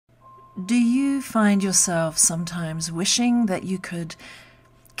Do you find yourself sometimes wishing that you could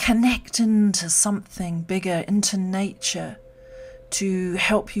connect into something bigger, into nature, to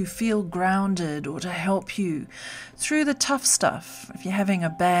help you feel grounded or to help you through the tough stuff if you're having a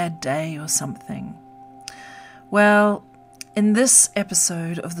bad day or something? Well, in this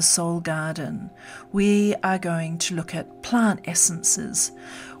episode of The Soul Garden, we are going to look at plant essences,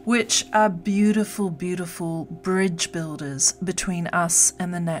 which are beautiful, beautiful bridge builders between us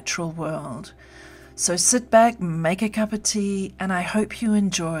and the natural world. So sit back, make a cup of tea, and I hope you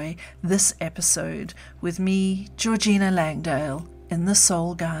enjoy this episode with me, Georgina Langdale, in The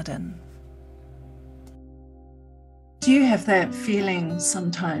Soul Garden. Do you have that feeling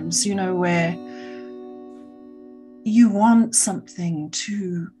sometimes, where you want something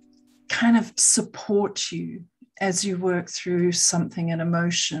to kind of support you as you work through something, an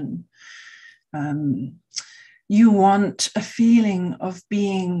emotion? You want a feeling of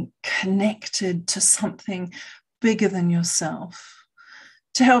being connected to something bigger than yourself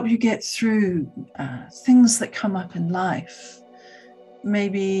to help you get through things that come up in life.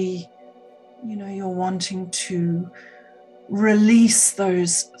 Maybe, you're wanting to release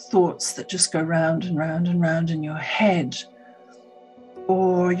those thoughts that just go round and round and round in your head,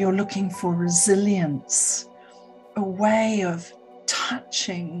 or you're looking for resilience, a way of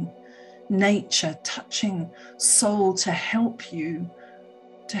touching nature, touching soul to help you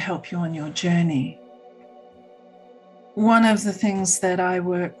on your journey. One of the things that I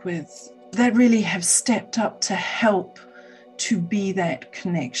work with that really have stepped up to help to be that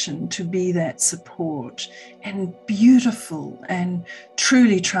connection, to be that support in beautiful and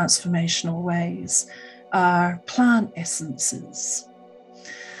truly transformational ways are plant essences.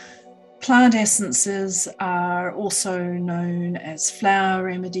 Plant essences are also known as flower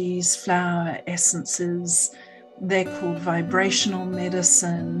remedies, flower essences. They're called vibrational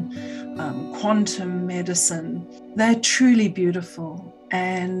medicine, quantum medicine. They're truly beautiful,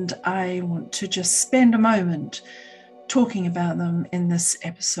 and I want to just spend a moment talking about them in this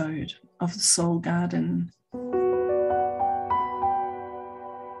episode of The Soul Garden.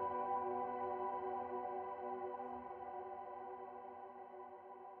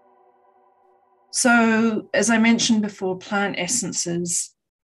 So, as I mentioned before, plant essences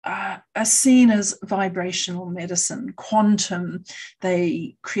are seen as vibrational medicine, quantum.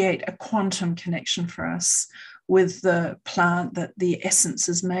 They create a quantum connection for us with the plant that the essence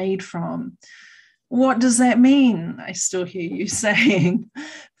is made from. What does that mean? I still hear you saying.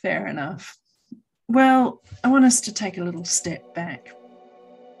 Fair enough. Well, I want us to take a little step back.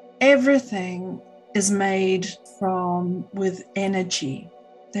 Everything is made with energy.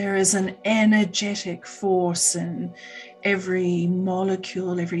 There is an energetic force in every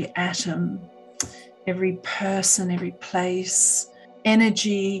molecule, every atom, every person, every place.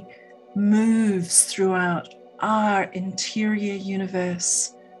 Energy moves throughout our interior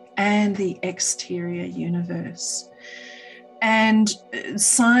universe and the exterior universe. And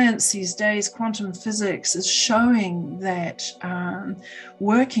science these days, quantum physics, is showing that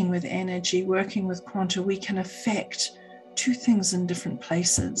working with energy, working with quanta, we can affect two things in different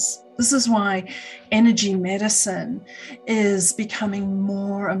places. This is why energy medicine is becoming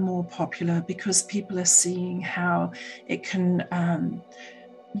more and more popular, because people are seeing how it can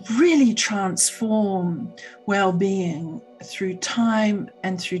really transform well-being through time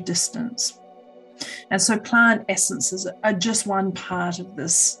and through distance. And so plant essences are just one part of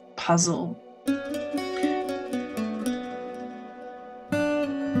this puzzle.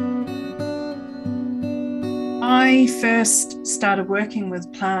 I first started working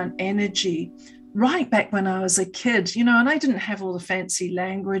with plant energy right back when I was a kid, and I didn't have all the fancy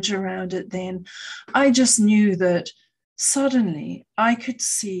language around it then. I just knew that suddenly I could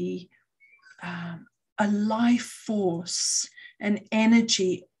see a life force, an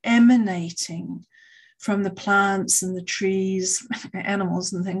energy emanating from the plants and the trees,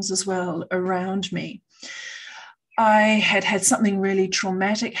 animals and things as well around me. I had something really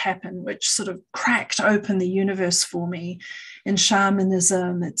traumatic happen, which sort of cracked open the universe for me. In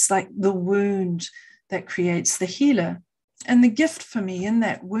shamanism, it's like the wound that creates the healer. And the gift for me in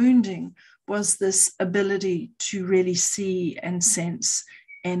that wounding was this ability to really see and sense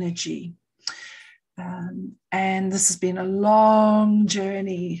energy. And this has been a long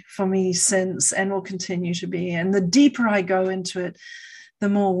journey for me since, and will continue to be. And the deeper I go into it, the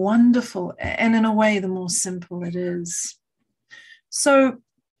more wonderful, and in a way, the more simple it is. So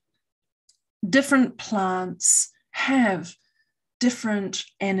different plants have different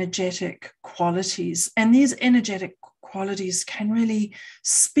energetic qualities, and these energetic qualities can really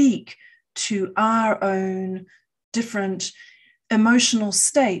speak to our own different emotional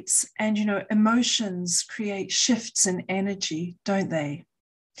states. And, emotions create shifts in energy, don't they?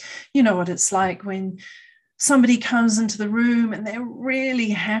 You know what it's like when somebody comes into the room and they're really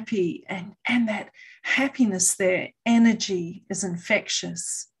happy, and that happiness, their energy is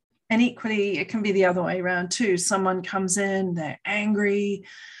infectious. And equally, it can be the other way around too. Someone comes in, they're angry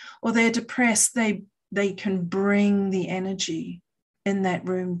or they're depressed, they can bring the energy in that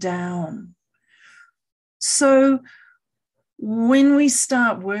room down. So when we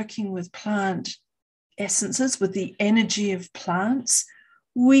start working with plant essences, with the energy of plants,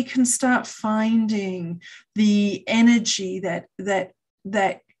 we can start finding the energy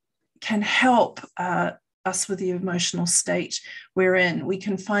that can help us with the emotional state we're in. We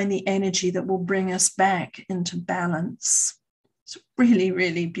can find the energy that will bring us back into balance. It's really,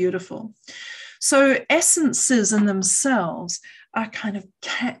 really beautiful. So essences in themselves are kind of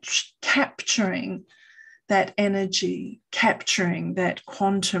capturing that energy, capturing that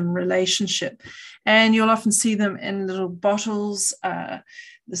quantum relationship. And you'll often see them in little bottles.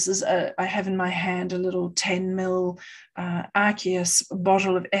 This is, I have in my hand a little 10 ml Archeus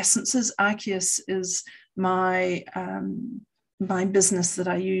bottle of essences. Archeus is my business that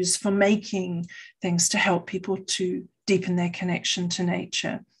I use for making things to help people to deepen their connection to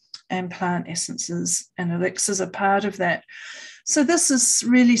nature. And plant essences and elixirs are part of that. So this is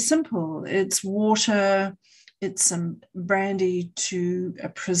really simple. It's water, it's some brandy to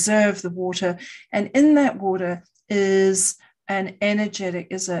preserve the water. And in that water is an energetic,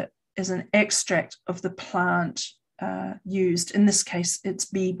 is an extract of the plant used. In this case, it's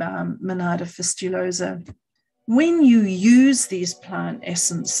bee balm, Monarda fistulosa. When you use these plant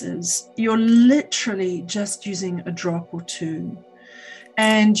essences, you're literally just using a drop or two.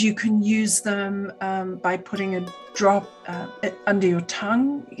 And you can use them by putting a drop under your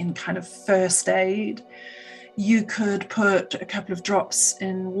tongue in kind of first aid. You could put a couple of drops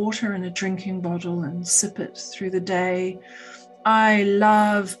in water in a drinking bottle and sip it through the day. I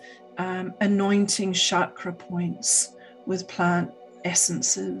love anointing chakra points with plant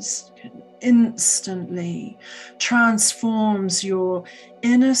essences. It instantly transforms your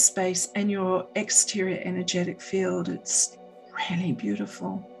inner space and your exterior energetic field. It's really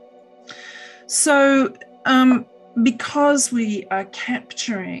beautiful. So because we are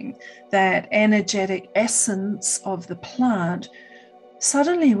capturing that energetic essence of the plant,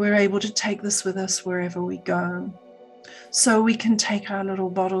 suddenly we're able to take this with us wherever we go. So we can take our little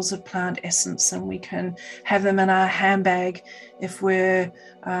bottles of plant essence and we can have them in our handbag. If we're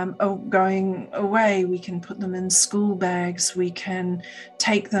going away, we can put them in school bags. We can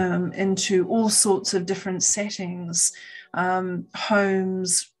take them into all sorts of different settings,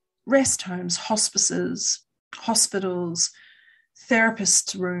 homes, rest homes, hospices, hospitals,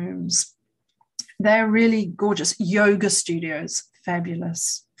 therapist rooms. They're really gorgeous. Yoga studios,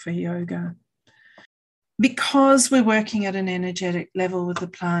 fabulous for yoga. Because we're working at an energetic level with the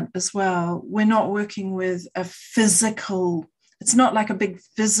plant as well, we're not working with a physical, it's not like a big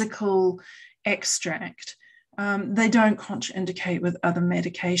physical extract. They don't contraindicate with other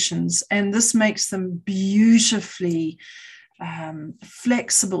medications, and this makes them beautifully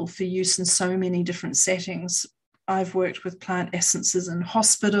flexible for use in so many different settings. I've worked with plant essences in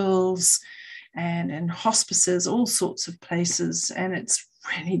hospitals and in hospices, all sorts of places, and it's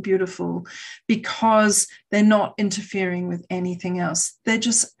really beautiful because they're not interfering with anything else. They're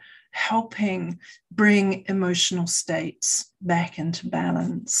just helping bring emotional states back into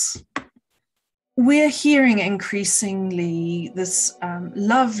balance. We're hearing increasingly this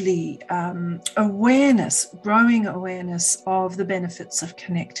lovely awareness, growing awareness of the benefits of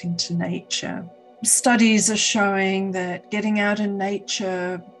connecting to nature. Studies are showing that getting out in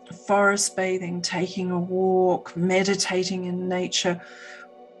nature, forest bathing, taking a walk, meditating in nature,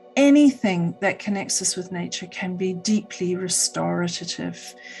 anything that connects us with nature can be deeply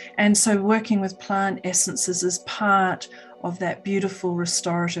restorative. And so working with plant essences is part of that beautiful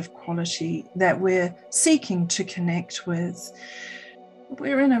restorative quality that we're seeking to connect with.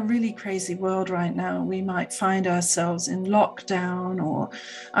 We're in a really crazy world right now. We might find ourselves in lockdown or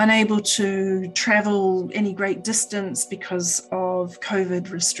unable to travel any great distance because of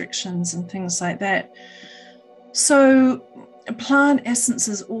COVID restrictions and things like that. So plant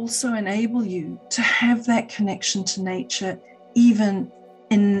essences also enable you to have that connection to nature even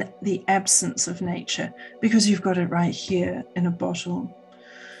in the absence of nature, because you've got it right here in a bottle.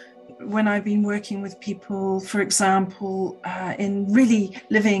 When I've been working with people, for example, in really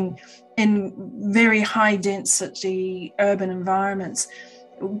living in very high density urban environments,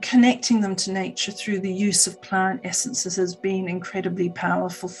 connecting them to nature through the use of plant essences has been incredibly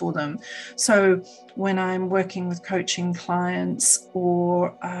powerful for them. So when I'm working with coaching clients,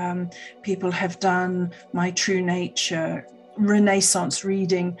 or people have done my True Nature Renaissance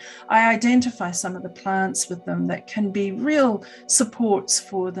reading, I identify some of the plants with them that can be real supports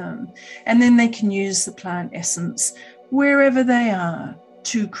for them. And then they can use the plant essence wherever they are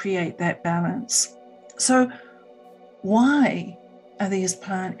to create that balance. So why are these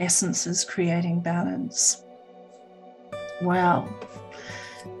plant essences creating balance? Well,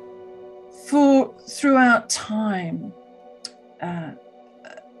 throughout time,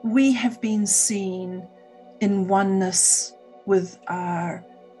 we have been seen in oneness with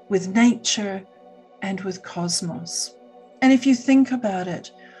nature and with cosmos. And if you think about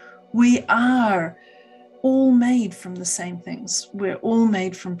it, we are all made from the same things. We're all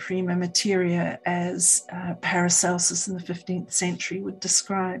made from prima materia, as Paracelsus in the 15th century would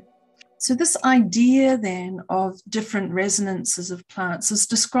describe. So this idea then of different resonances of plants is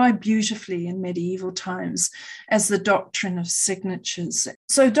described beautifully in medieval times as the doctrine of signatures.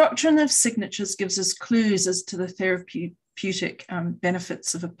 So doctrine of signatures gives us clues as to the therapeutic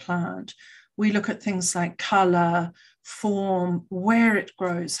benefits of a plant. We look at things like color, form, where it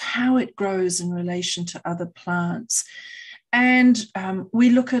grows, how it grows in relation to other plants. And we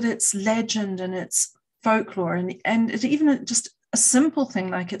look at its legend and its folklore, and even just a simple thing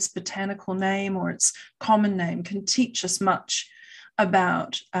like its botanical name or its common name can teach us much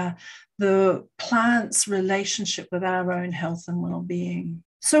about the plant's relationship with our own health and well-being.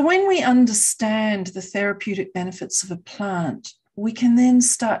 So when we understand the therapeutic benefits of a plant, we can then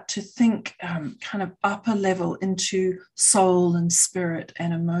start to think kind of upper level into soul and spirit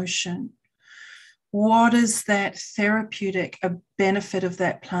and emotion. What is that therapeutic benefit of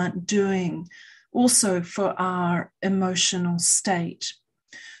that plant doing also for our emotional state?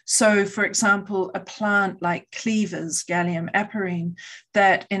 So, for example, a plant like cleavers, Gallium aperine,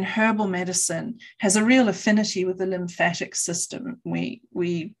 that in herbal medicine has a real affinity with the lymphatic system. We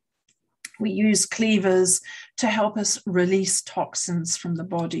use cleavers to help us release toxins from the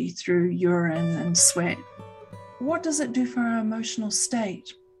body through urine and sweat. What does it do for our emotional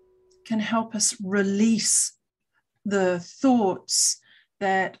state? It can help us release the thoughts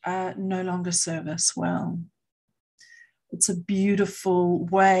that no longer serve us well. It's a beautiful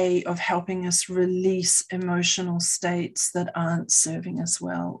way of helping us release emotional states that aren't serving us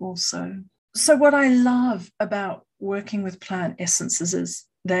well also. So what I love about working with plant essences is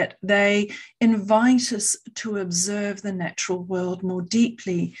that they invite us to observe the natural world more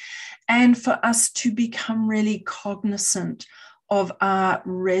deeply, and for us to become really cognizant of our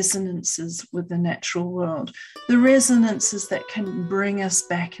resonances with the natural world, the resonances that can bring us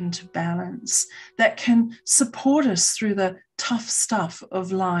back into balance, that can support us through the tough stuff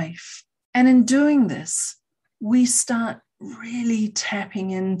of life. And in doing this, we start really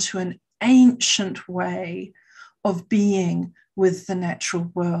tapping into an ancient way of being with the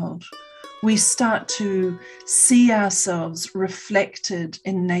natural world. We start to see ourselves reflected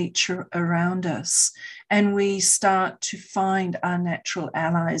in nature around us, and we start to find our natural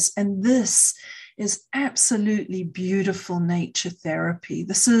allies. And this is absolutely beautiful nature therapy.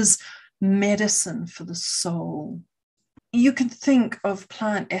 This is medicine for the soul. You can think of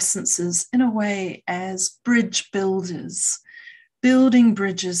plant essences in a way as bridge builders, building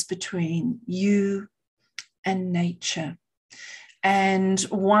bridges between you and nature. And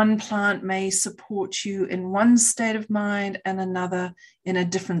one plant may support you in one state of mind and another in a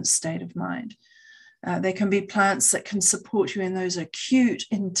different state of mind. There can be plants that can support you in those acute,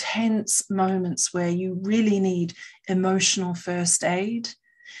 intense moments where you really need emotional first aid.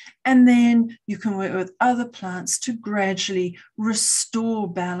 And then you can work with other plants to gradually restore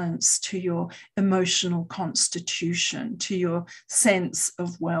balance to your emotional constitution, to your sense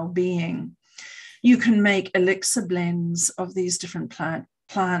of well-being. You can make elixir blends of these different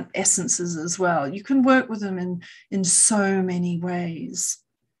plant essences as well. You can work with them in so many ways.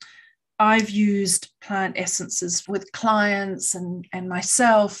 I've used plant essences with clients and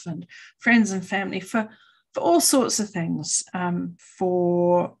myself and friends and family for all sorts of things,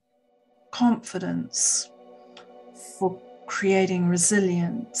 for confidence, for creating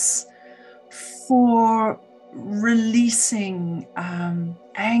resilience, for releasing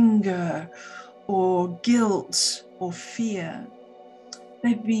anger or guilt or fear.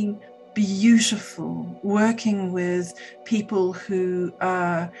 They've been beautiful working with people who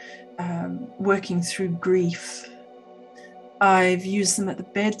are working through grief. I've used them at the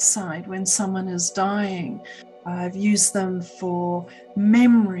bedside when someone is dying. I've used them for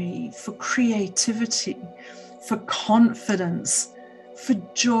memory, for creativity, for confidence, for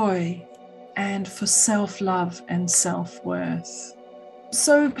joy, and for self-love and self-worth.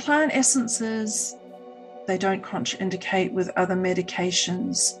 So plant essences, they don't contraindicate with other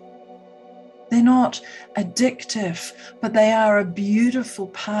medications. They're not addictive, but they are a beautiful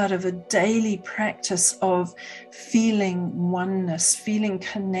part of a daily practice of feeling oneness, feeling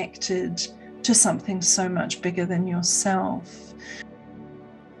connected to something so much bigger than yourself.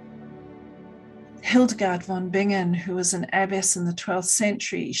 Hildegard von Bingen, who was an abbess in the 12th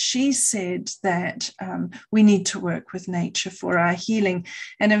century, she said that we need to work with nature for our healing.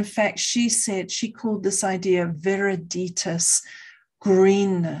 And in fact, she called this idea viriditas,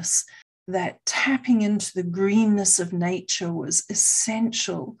 greenness, that tapping into the greenness of nature was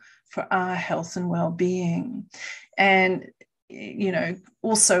essential for our health and well-being. And,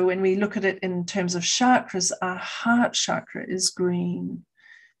 also when we look at it in terms of chakras, our heart chakra is green.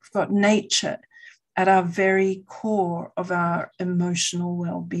 We've got nature at our very core of our emotional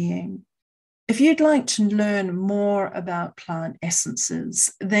well-being. If you'd like to learn more about plant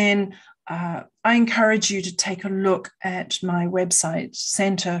essences, then I encourage you to take a look at my website,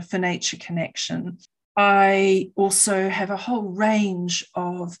 Centre for Nature Connection. I also have a whole range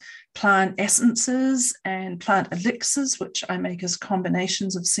of plant essences and plant elixirs, which I make as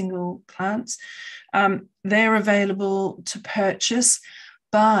combinations of single plants. They're available to purchase,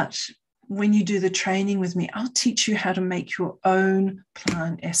 but when you do the training with me, I'll teach you how to make your own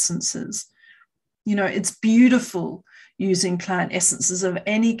plant essences. It's beautiful using plant essences of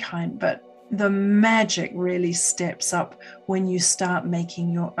any kind, but the magic really steps up when you start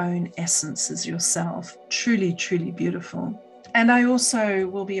making your own essences yourself. Truly, truly beautiful. And I also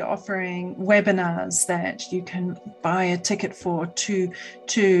will be offering webinars that you can buy a ticket for to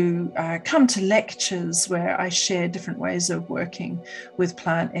come to lectures where I share different ways of working with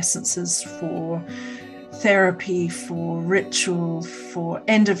plant essences for therapy, for ritual, for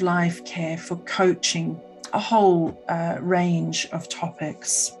end-of-life care, for coaching, a whole range of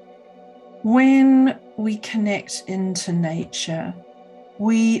topics. When we connect into nature,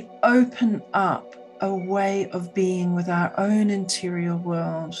 we open up a way of being with our own interior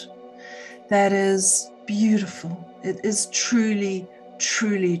world that is beautiful. It is truly,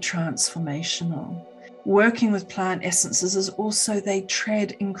 truly transformational. Working with plant essences is also, they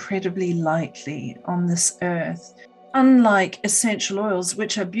tread incredibly lightly on this earth. Unlike essential oils,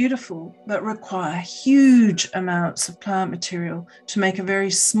 which are beautiful, but require huge amounts of plant material to make a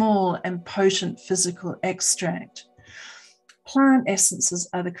very small and potent physical extract, plant essences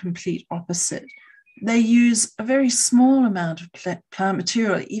are the complete opposite. They use a very small amount of plant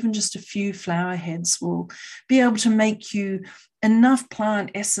material. Even just a few flower heads will be able to make you enough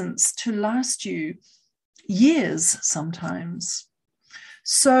plant essence to last you years sometimes.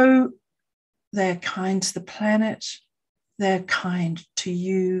 So they're kind to the planet, they're kind to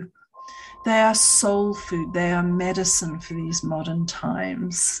you, they are soul food, they are medicine for these modern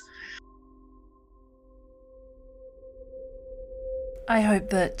times. I hope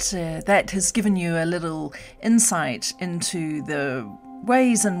that that has given you a little insight into the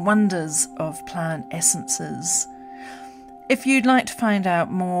ways and wonders of plant essences. If you'd like to find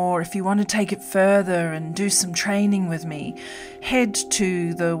out more, if you want to take it further and do some training with me, head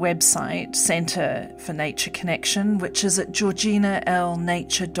to the website Centre for Nature Connection, which is at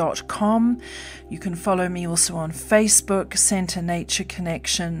georginalnature.com. You can follow me also on Facebook, Centre Nature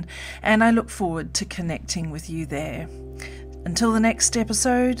Connection, and I look forward to connecting with you there. Until the next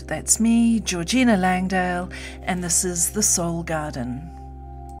episode, that's me, Georgina Langdale, and this is The Soul Garden.